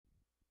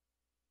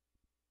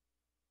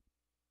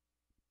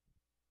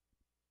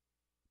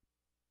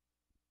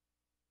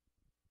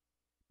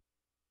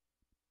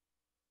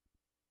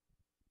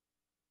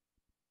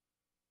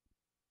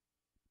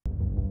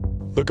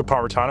Luca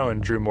Parmitano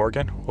and Drew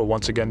Morgan will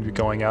once again be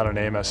going out on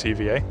AMS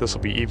EVA. This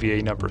will be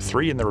EVA number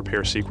 3 in the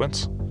repair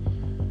sequence.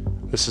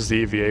 This is the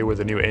EVA where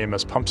the new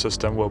AMS pump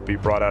system will be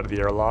brought out of the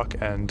airlock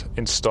and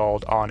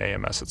installed on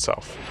AMS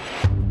itself.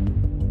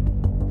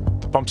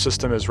 The pump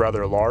system is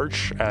rather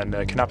large and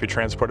cannot be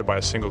transported by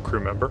a single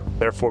crew member.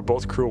 Therefore,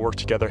 both crew work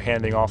together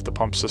handing off the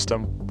pump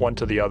system one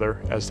to the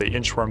other as they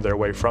inchworm their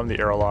way from the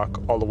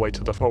airlock all the way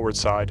to the forward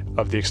side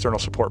of the external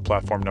support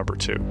platform number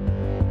 2.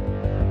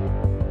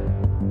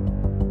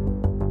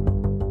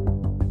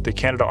 The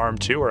Canada Arm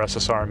 2, or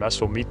SSRMS,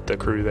 will meet the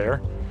crew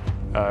there,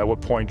 at what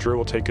point Drew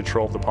will take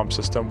control of the pump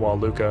system while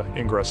Luca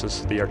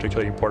ingresses the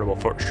articulating portable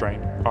foot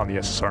restraint on the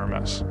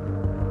SSRMS.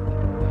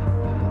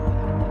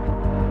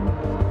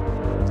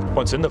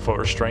 Once in the foot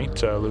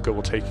restraint, Luca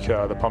will take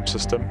the pump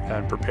system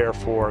and prepare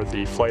for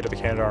the flight of the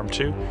Canada Arm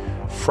 2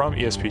 from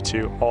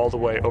ESP2 all the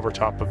way over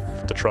top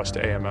of the truss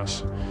to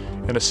AMS,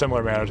 in a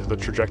similar manner to the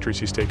trajectories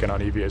he's taken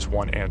on EVAs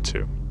 1 and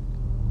 2.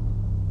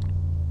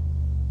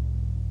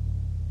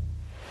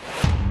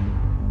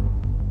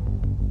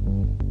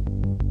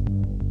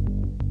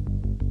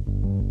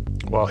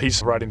 While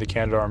he's riding the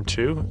Canada Arm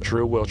 2,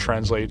 Drew will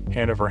translate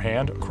hand over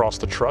hand across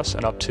the truss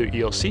and up to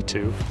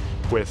ELC2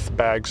 with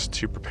bags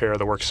to prepare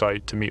the work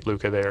site to meet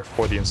Luca there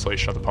for the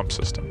installation of the pump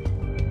system.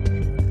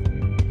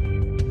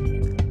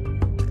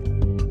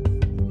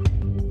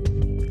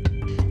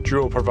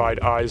 Drew will provide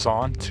eyes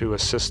on to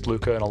assist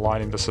Luca in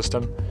aligning the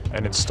system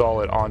and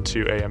install it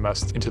onto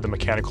AMS into the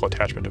mechanical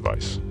attachment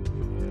device.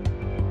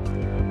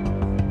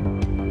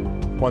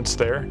 Once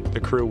there, the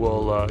crew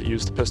will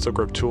use the pistol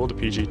grip tool, the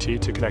PGT,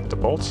 to connect the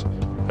bolts,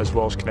 as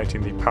well as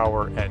connecting the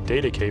power and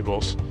data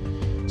cables,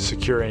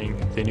 securing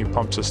the new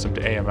pump system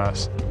to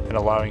AMS and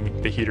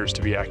allowing the heaters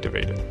to be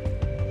activated.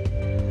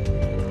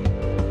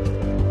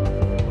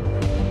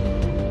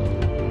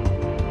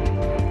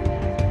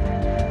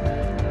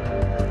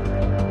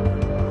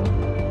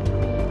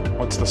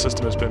 Once the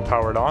system has been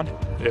powered on,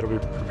 it'll be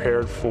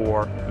prepared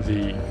for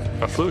the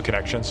fluid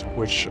connections,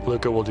 which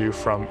Luca will do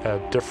from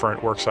a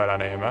different work site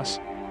on AMS.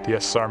 The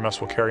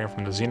SSRMS will carry him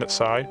from the zenith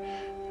side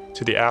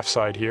to the aft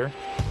side here,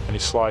 and he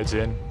slides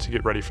in to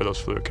get ready for those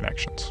fluid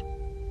connections.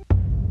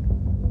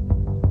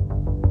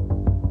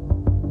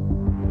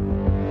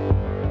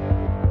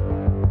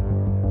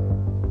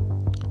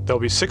 There'll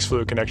be 6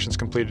 fluid connections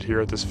completed here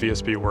at this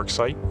VSB work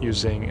site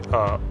using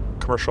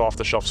commercial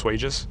off-the-shelf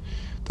swages.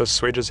 Those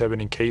swages have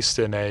been encased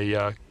in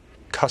a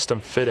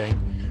custom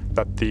fitting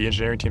that the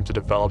engineering teams have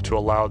developed to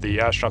allow the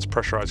astronauts'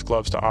 pressurized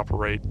gloves to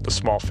operate the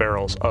small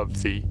ferrules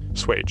of the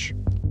swage.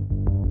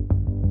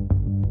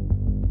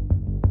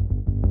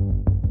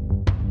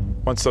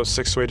 Once those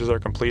 6 swages are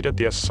completed,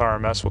 the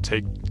SSRMS will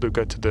take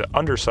Luca to the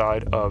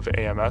underside of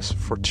AMS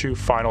for 2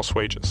 final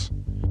swages.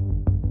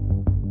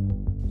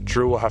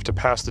 Drew will have to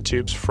pass the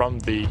tubes from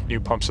the new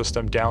pump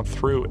system down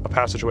through a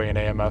passageway in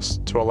AMS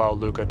to allow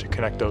Luca to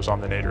connect those on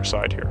the nadir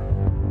side here.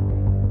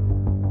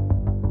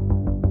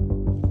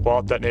 While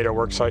at that nadir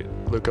worksite,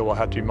 Luca will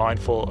have to be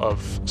mindful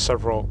of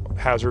several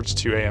hazards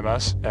to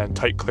AMS and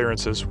tight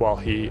clearances while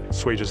he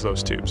swages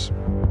those tubes.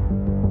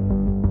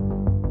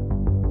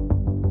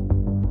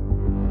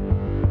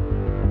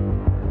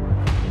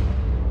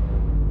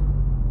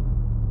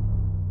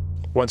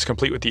 Once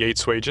complete with the 8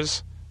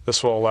 swages,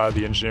 this will allow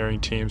the engineering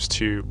teams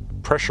to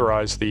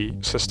pressurize the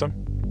system.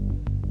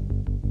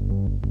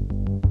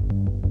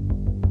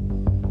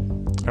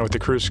 And with the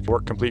crew's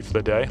work complete for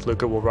the day,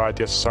 Luca will ride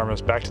the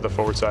SSRMS back to the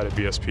forward side of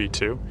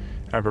VSP2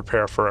 and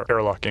prepare for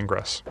airlock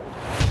ingress.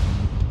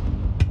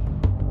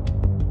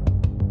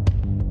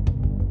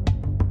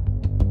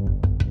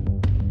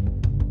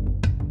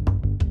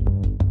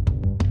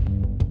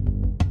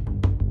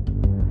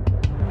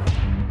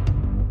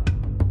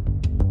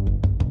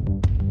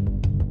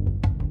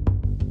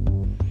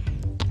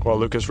 While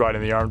Luca's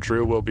riding the arm,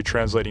 Drew will be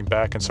translating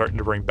back and starting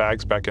to bring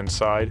bags back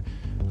inside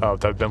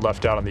that have been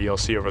left out on the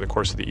ELC over the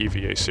course of the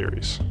EVA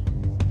series.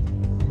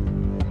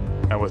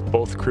 And with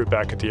both crew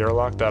back at the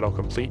airlock, that'll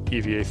complete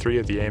EVA 3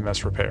 of the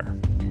AMS repair.